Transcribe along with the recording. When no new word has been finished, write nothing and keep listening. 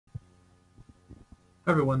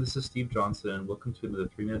Hi everyone, this is Steve Johnson, and welcome to another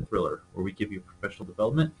 3-Minute Thriller, where we give you professional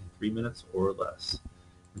development in 3 minutes or less.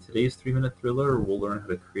 In today's 3-Minute Thriller, we'll learn how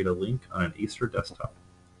to create a link on an Acer desktop.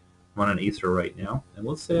 I'm on an Acer right now, and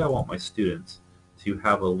let's say I want my students to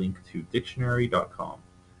have a link to dictionary.com.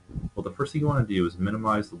 Well, the first thing you want to do is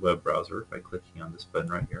minimize the web browser by clicking on this button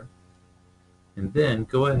right here. And then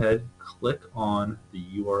go ahead, click on the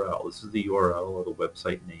URL. This is the URL or the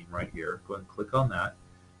website name right here. Go ahead and click on that.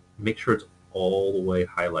 Make sure it's all the way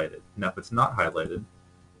highlighted. Now, if it's not highlighted,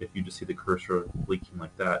 if you just see the cursor blinking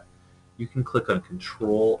like that, you can click on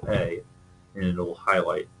Control A, and it'll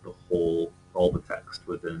highlight all the text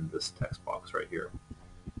within this text box right here.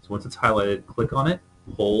 So once it's highlighted, click on it,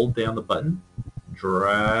 hold down the button,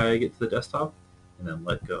 drag it to the desktop, and then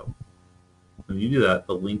let go. When you do that,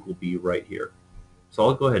 the link will be right here. So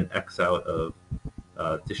I'll go ahead and X out of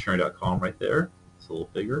dictionary.com right there. It's a little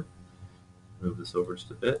bigger. Move this over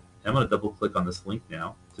just a bit. I'm going to double click on this link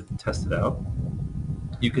now to test it out.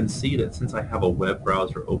 You can see that since I have a web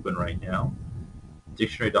browser open right now,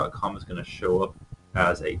 dictionary.com is going to show up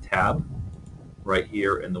as a tab right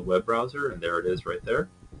here in the web browser, and there it is right there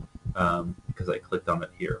because I clicked on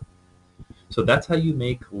it here. So that's how you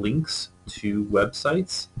make links to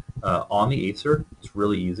websites on the Acer. It's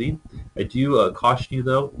really easy. I do caution you,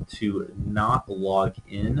 though, to not log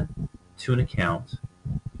in to an account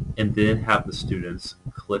and then have the students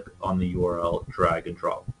click on the URL, drag and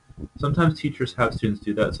drop. Sometimes teachers have students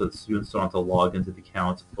do that so that students don't have to log into the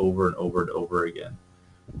account over and over and over again.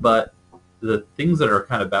 But the things that are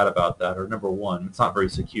kind of bad about that are, number one, it's not very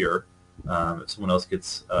secure. If someone else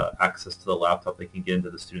gets access to the laptop, they can get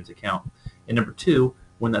into the student's account. And number two,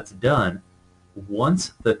 when that's done,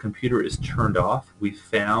 once the computer is turned off, we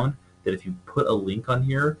found that if you put a link on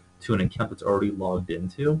here to an account that's already logged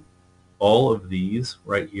into, all of these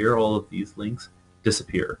right here, all of these links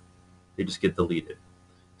disappear. They just get deleted.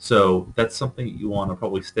 So that's something you want to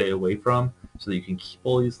probably stay away from so that you can keep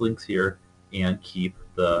all these links here and keep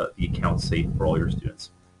the account safe for all your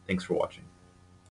students. Thanks for watching.